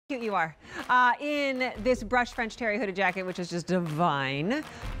Cute you are. In this brushed French terry hooded jacket, which is just divine.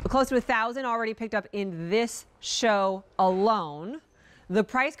 Close to 1,000 already picked up in this show alone. The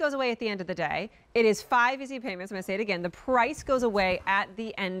price goes away at the end of the day. It is 5 easy payments. I'm going to say it again. The price goes away at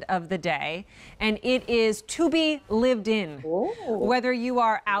the end of the day, and it is to be lived in. Ooh. Whether you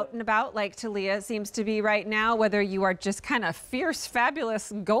are out and about like Talia seems to be right now, whether you are just kind of fierce,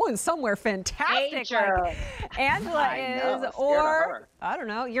 fabulous, going somewhere fantastic like Angela is, or I don't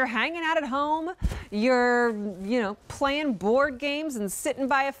know, you're hanging out at home, you're, playing board games and sitting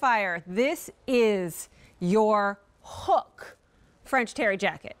by a fire. This is your hook French terry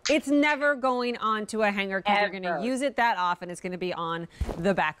jacket. It's never going onto a hanger because you're going to use it that often. It's going to be on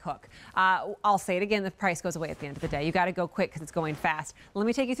the back hook. I'll say it again, the price goes away at the end of the day. You got to go quick because it's going fast. Let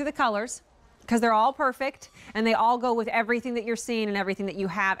me take you through the colors because they're all perfect and they all go with everything that you're seeing and everything that you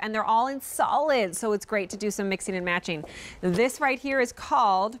have, and they're all in solid, so it's great to do some mixing and matching. This right here is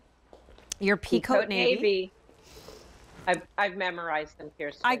called your Peacoat Navy. I've memorized them,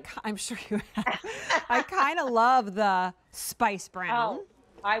 Kirsten. I'm sure you have. I kind of love the spice brown. Oh,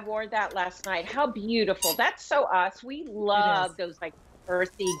 I wore that last night. How beautiful. That's so us. We love those like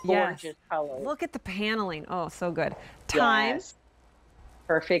earthy, gorgeous colors. Look at the paneling. Oh, so good. Time. Yes.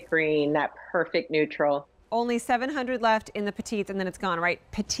 Perfect green, that perfect neutral. Only 700 left in the petites, and then it's gone, right?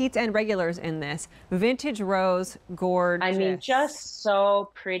 Petites and regulars in this. Vintage rose, gorgeous. I mean, just so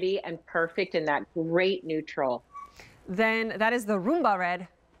pretty and perfect in that great neutral. Then that is the Roomba red.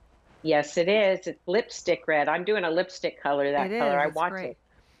 Yes, it is. It's lipstick red. I'm doing a lipstick color, that color. I want it.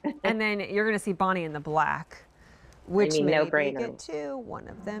 And then you're going to see Bonnie in the black, which may get to one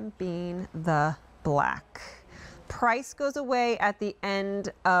of them being the black. Price goes away at the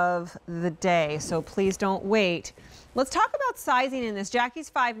end of the day, so please don't wait. Let's talk about sizing in this. Jackie's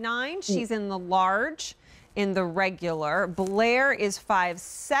 5'9". She's in the large, in the regular. Blair is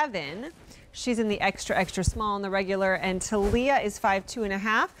 5'7". She's in the extra, extra small in the regular, and Talia is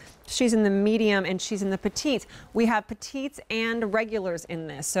 5'2½". She's in the medium, and she's in the petites. We have petites and regulars in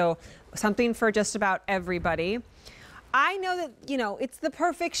this, so something for just about everybody. I know that, it's the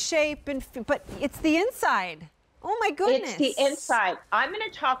perfect shape, but it's the inside. Oh my goodness. It's the inside. I'm going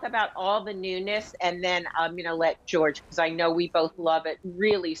to talk about all the newness, and then I'm going to let George, because I know we both love it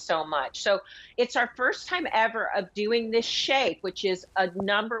really so much. So it's our first time ever of doing this shape, which is a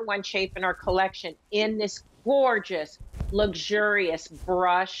 #1 shape in our collection, in this gorgeous, luxurious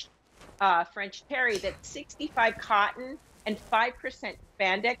brushed French terry that's 65 cotton and 5%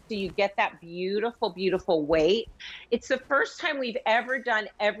 spandex, so you get that beautiful, beautiful weight. It's the first time we've ever done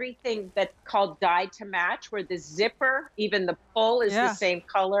everything that's called dyed to match, where the zipper, even the pull, is the same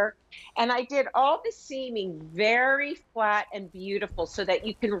color. And I did all the seaming very flat and beautiful so that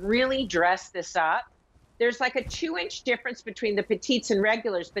you can really dress this up. There's like a 2-inch difference between the petites and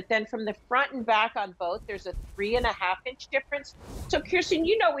regulars, but then from the front and back on both, there's a 3.5-inch difference. So Kirsten,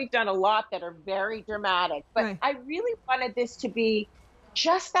 we've done a lot that are very dramatic, but I really wanted this to be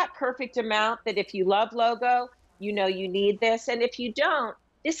just that perfect amount that if you love logo, you need this. And if you don't,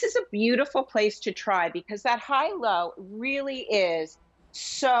 this is a beautiful place to try, because that high-low really is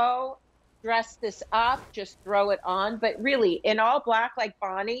so dress this up, just throw it on. But really, in all black like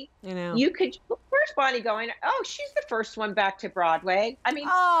Bonnie, you could, where's Bonnie going? Oh, she's the first one back to Broadway. I mean, things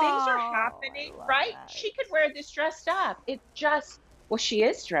are happening, right? She could wear this dressed up. It just, well, she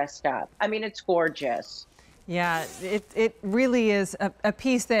is dressed up. I mean, it's gorgeous. Yeah, it really is a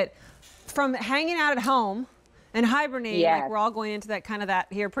piece that, from hanging out at home and hibernating, like we're all going into that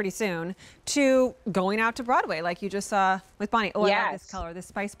here pretty soon, to going out to Broadway, like you just saw with Bonnie. Oh, I love this color. This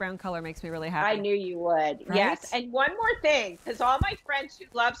spice brown color makes me really happy. I knew you would. Right? Yes. And one more thing, because all my friends who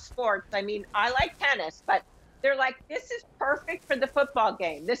love sports, I mean, I like tennis, but they're like, this is perfect for the football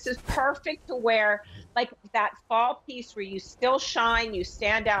game. This is perfect to wear, like that fall piece where you still shine, you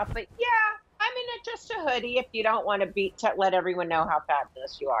stand out. But I'm in just a hoodie if you don't want to let everyone know how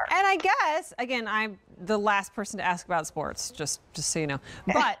fabulous you are. And I guess, again, I'm the last person to ask about sports, just so you know.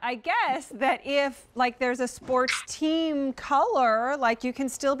 But I guess that if, like, there's a sports team color, like, you can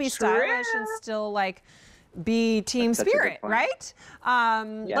still be stylish and still, like, be team spirit, right?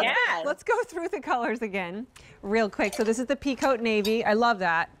 Let's go through the colors again real quick. So this is the Peacoat Navy. I love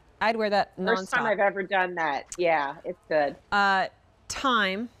that. I'd wear that nonstop. First time I've ever done that. Yeah, it's good.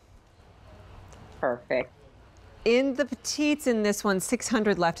 Time. Perfect. In the petites in this one,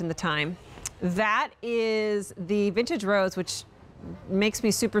 600 left in the time. That is the vintage rose, which makes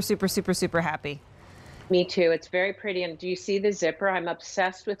me super, super, super, super happy. Me too. It's very pretty. And do you see the zipper? I'm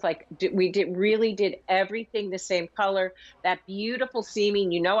obsessed with, like, we really did everything the same color. That beautiful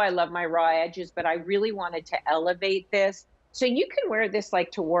seaming. I love my raw edges, but I really wanted to elevate this. So you can wear this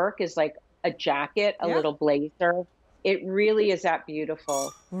like to work as like a jacket, a Yeah. little blazer. It really is that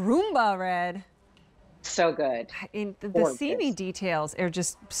beautiful. Roomba red. So good. In the seamy Gorgeous. details are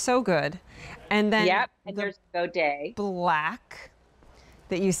just so good. And then Yep. And the there's Godet. black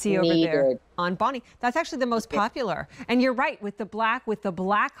that you see over there Needed. on Bonnie. That's actually the most popular. And you're right, with the black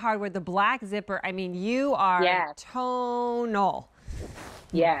hardware, the black zipper. I mean, you are Yes. tonal.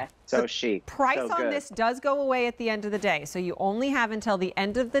 Yes. So chic. Price so on good. this does go away at the end of the day. So you only have until the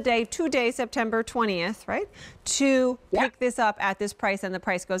end of the day, today, September 20th, right? To Yeah. pick this up at this price, and the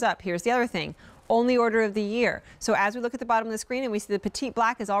price goes up. Here's the other thing. Only order of the year. So as we look at the bottom of the screen and we see the petite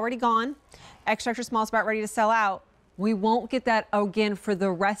black is already gone, extra small is about ready to sell out. We won't get that again for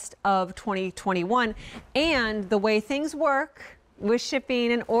the rest of 2021. And the way things work with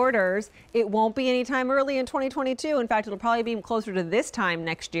shipping and orders, it won't be any time early in 2022. In fact, it'll probably be closer to this time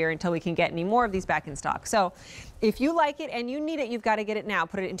next year until we can get any more of these back in stock. So if you like it and you need it, you've got to get it now.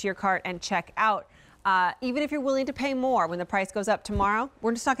 Put it into your cart and check out. Even if you're willing to pay more when the price goes up tomorrow,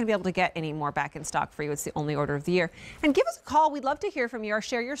 we're just not going to be able to get any more back in stock for you. It's the only order of the year. And give us a call. We'd love to hear from you. Our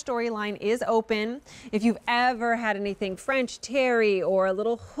Share Your Story line is open. If you've ever had anything French terry or a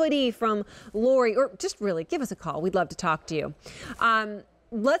little hoodie from Lori, or just really give us a call. We'd love to talk to you.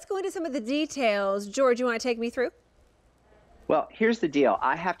 Let's go into some of the details. George, you want to take me through? Well, here's the deal.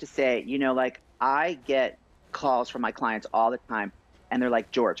 I have to say, like I get calls from my clients all the time, and they're like,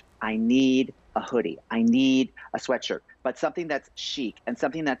 George, I need a hoodie. I need a sweatshirt, but something that's chic and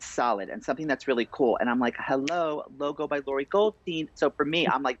something that's solid and something that's really cool. And I'm like, hello, logo by Lori Goldstein. So for me,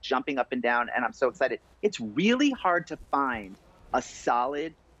 I'm like jumping up and down and I'm so excited. It's really hard to find a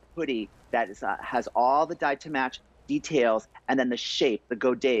solid hoodie that is, has all the dyed to match details and then the shape, the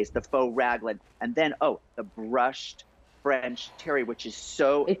godets, the faux raglan, and then, the brushed French terry, which is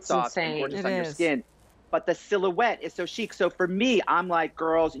so soft and gorgeous on your skin. But the silhouette is so chic. So for me, I'm like,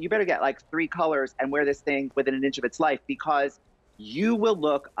 girls, you better get like 3 colors and wear this thing within an inch of its life because you will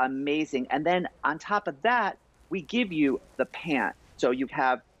look amazing. And then on top of that, we give you the pant. So you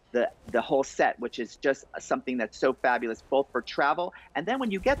have the whole set, which is just something that's so fabulous, both for travel. And then when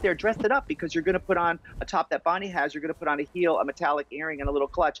you get there, dress it up because you're going to put on a top that Bonnie has. You're going to put on a heel, a metallic earring, and a little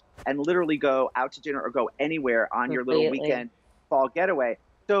clutch and literally go out to dinner or go anywhere on your little weekend fall getaway.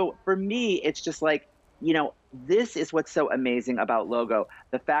 So for me, it's just like, this is what's so amazing about Logo.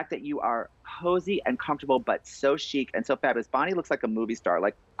 The fact that you are cozy and comfortable, but so chic and so fabulous. Bonnie looks like a movie star.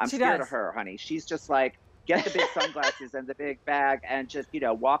 Like, I'm scared of her, honey. She's just like, get the big sunglasses and the big bag and just,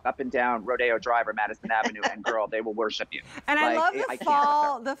 walk up and down Rodeo Drive or Madison Avenue and girl, they will worship you. And I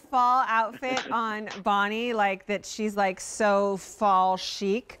love the fall outfit on Bonnie, like that she's like so fall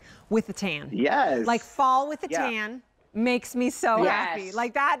chic with the tan. Yes. Like fall with the tan. Makes me so happy.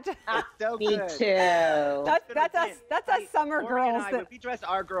 Like that. So Me good. too. That's us summer girls. When we dress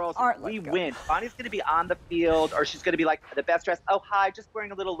our girls, we win. Bonnie's going to be on the field, or she's going to be like the best dressed. Oh, hi, just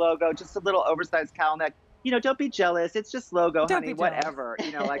wearing a little logo, just a little oversized cowl neck. Don't be jealous. It's just logo, honey. Whatever.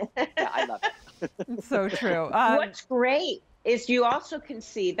 I love it. So true. What's great is you also can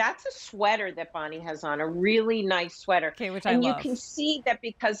see that's a sweater that Bonnie has on, a really nice sweater. Okay, which and I love. You can see that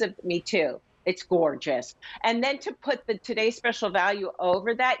because of me too. It's gorgeous. And then to put the today's special value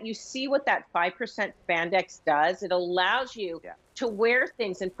over that, you see what that 5% spandex does. It allows you to wear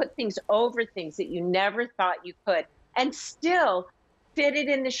things and put things over things that you never thought you could, and still fit it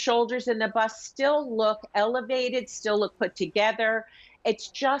in the shoulders and the bust, still look elevated, still look put together. It's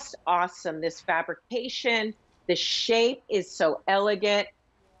just awesome. This fabrication, the shape is so elegant.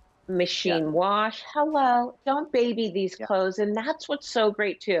 Machine wash. Hello. Don't baby these clothes. And that's what's so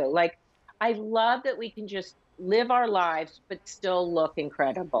great too. Like, I love that we can just live our lives, but still look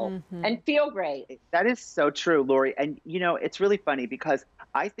incredible and feel great. That is so true, Lori. And, it's really funny because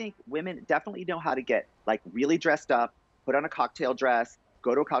I think women definitely know how to get like really dressed up, put on a cocktail dress,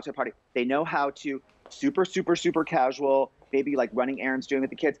 go to a cocktail party. They know how to super, super, super casual, maybe like running errands, doing with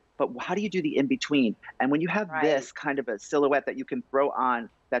the kids. But how do you do the in-between? And when you have this kind of a silhouette that you can throw on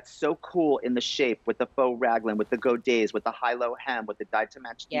that's so cool in the shape with the faux raglan, with the godets, with the high-low hem, with the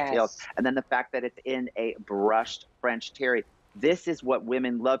dyed-to-match details, and then the fact that it's in a brushed French terry, this is what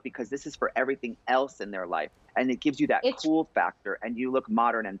women love because this is for everything else in their life. And it gives you that cool factor, and you look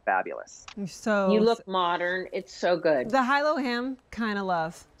modern and fabulous. You look modern. It's so good. The high-low hem, kind of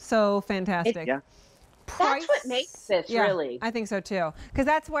love. So fantastic. That's what makes this really. I think so too, because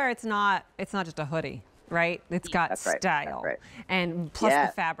that's where it's not just a hoodie. right? It's got That's right. style. That's right. And plus Yes.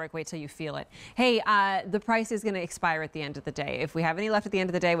 the fabric, wait till you feel it. Hey, the price is going to expire at the end of the day. If we have any left at the end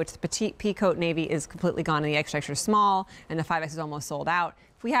of the day, which the petite peacoat navy is completely gone and the extra extra small and the 5X is almost sold out.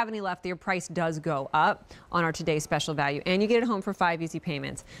 If we have any left, your price does go up on our today's special value and you get it home for 5 easy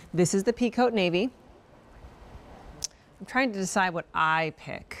payments. This is the peacoat navy. I'm trying to decide what I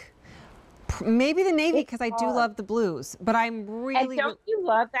pick. Maybe the navy because I do love the blues, but I'm really. And don't you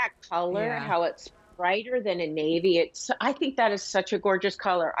love that color? Yeah. How it's brighter than a navy. I think that is such a gorgeous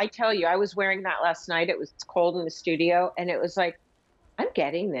color. I tell you, I was wearing that last night. It was cold in the studio, and it was like, I'm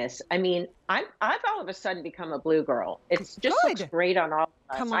getting this. I mean, I've all of a sudden become a blue girl. It's just looks great on all of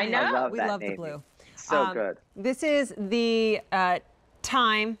us. Come on, I know. I love we that love navy. the blue. So good. This is the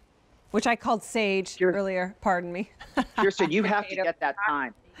time, which I called sage earlier. Pardon me. Kirsten, you have to get that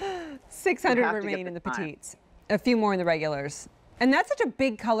time. 600 You have to remain get in the the time. petites. A few more in the regulars. And that's such a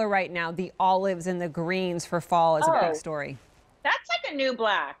big color right now. The olives and the greens for fall is a big story. That's like a new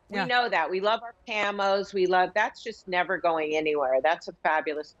black. Yeah. We know that. We love our camos. We love, that's just never going anywhere. That's a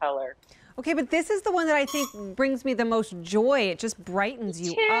fabulous color. Okay, but this is the one that I think brings me the most joy. It just brightens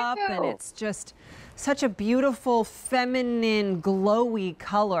you up and it's just such a beautiful, feminine, glowy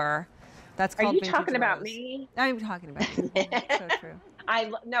color. That's called Are you vintage talking about rose. me? I'm talking about you. So true.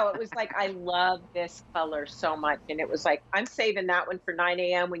 No, it was like, I love this color so much. And it was like, I'm saving that one for 9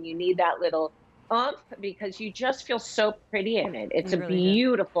 a.m. when you need that little oomph because you just feel so pretty in it. It's You a really do.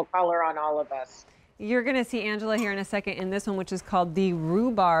 beautiful color on all of us. You're going to see Angela here in a second in this one, which is called the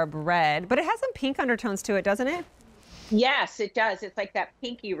rhubarb red, but it has some pink undertones to it, doesn't it? Yes, it does. It's like that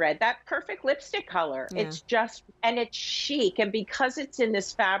pinky red, that perfect lipstick color. Yeah. It's just, and it's chic. And because it's in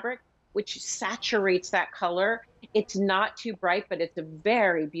this fabric, which saturates that color, it's not too bright, but it's a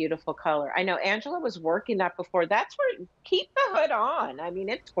very beautiful color. I know Angela was working that before. That's where, keep the hood on. I mean,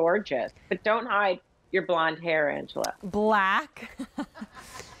 it's gorgeous, but don't hide your blonde hair, Angela. Black.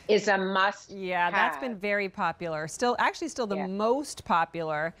 Is a must. Yeah, that's been very popular. Actually still the most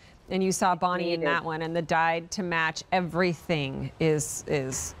popular. And you saw Bonnie in that one, and the dyed to match everything is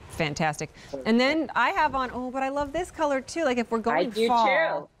fantastic. And then I have on, but I love this color too. Like if we're going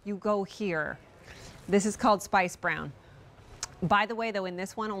fall, you go here. This is called Spice Brown. By the way, though, in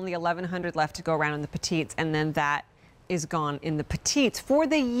this one, only 1,100 left to go around in the petites, and then that is gone in the petites for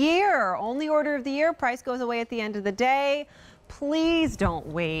the year. Only order of the year. Price goes away at the end of the day. Please don't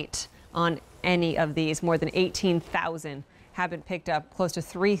wait on any of these. More than 18,000 have been picked up, close to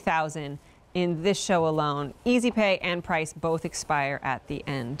 3,000 in this show alone. Easy pay and price both expire at the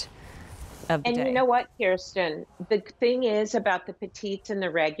end of the day. And you know what, Kirsten? The thing is about the petites and the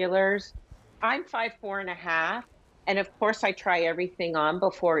regulars, I'm 5'4.5", and of course I try everything on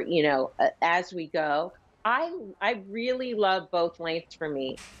before, as we go. I really love both lengths for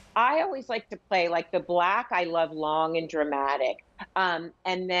me. I always like to play like the black. I love long and dramatic. And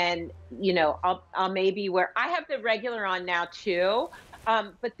then, I'll maybe wear, I have the regular on now too.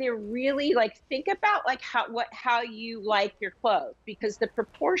 But they're really like, think about like how you like your clothes, because the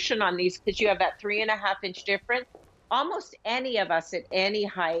proportion on these, because you have that 3.5-inch difference, almost any of us at any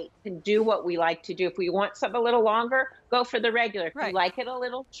height can do what we like to do. If we want something a little longer, go for the regular. If you like it a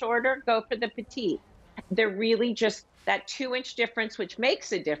little shorter, go for the petite. They're really just that 2-inch difference, which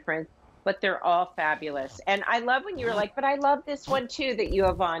makes a difference, but they're all fabulous. And I love when you were like, but I love this one too that you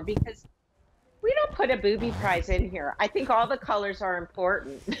have on, because we don't put a booby prize in here. I think all the colors are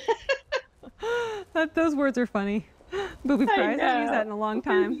important. Those words are funny. Booby prize. I haven't used that in a long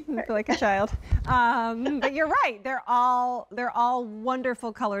time. I feel like a child. But you're right. They're all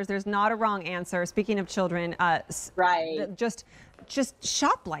wonderful colors. There's not a wrong answer. Speaking of children, just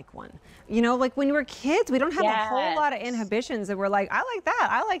shop like one. Like when we were kids, we don't have a whole lot of inhibitions and we're like, I like that,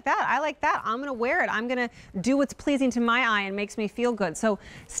 I like that, I like that. I'm gonna wear it. I'm gonna do what's pleasing to my eye and makes me feel good. So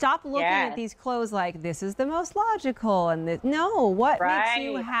stop looking at these clothes like this is the most logical and what makes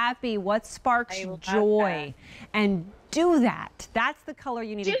you happy, what sparks joy, and do that. That's the color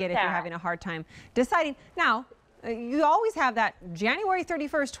you need to get if you're having a hard time deciding. Now, you always have that January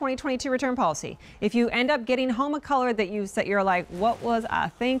 31st, 2022 return policy. If you end up getting home a color that you're like, what was I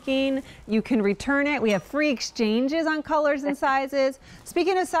thinking? You can return it. We have free exchanges on colors and sizes.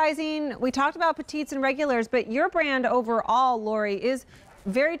 Speaking of sizing, we talked about petites and regulars, but your brand overall, Lori, is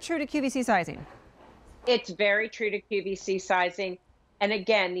very true to QVC sizing. It's very true to QVC sizing. And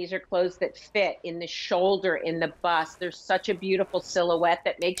again, these are clothes that fit in the shoulder, in the bust. There's such a beautiful silhouette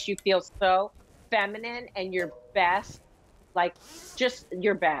that makes you feel so feminine and your best, like just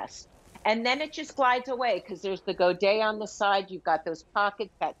your best. And then it just glides away because there's the godet on the side. You've got those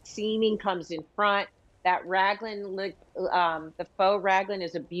pockets, that seaming comes in front. That raglan, the faux raglan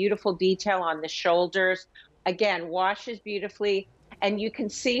is a beautiful detail on the shoulders. Again, washes beautifully. And you can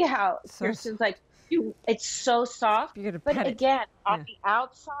see how So Kirsten's like, it's so soft. you're gonna But pet it. again, on Yeah. the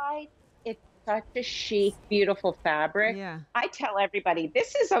outside, it's such a chic, beautiful fabric. Yeah. I tell everybody,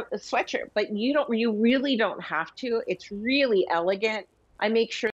 this is a sweatshirt, but you really don't have to. It's really elegant. I make sure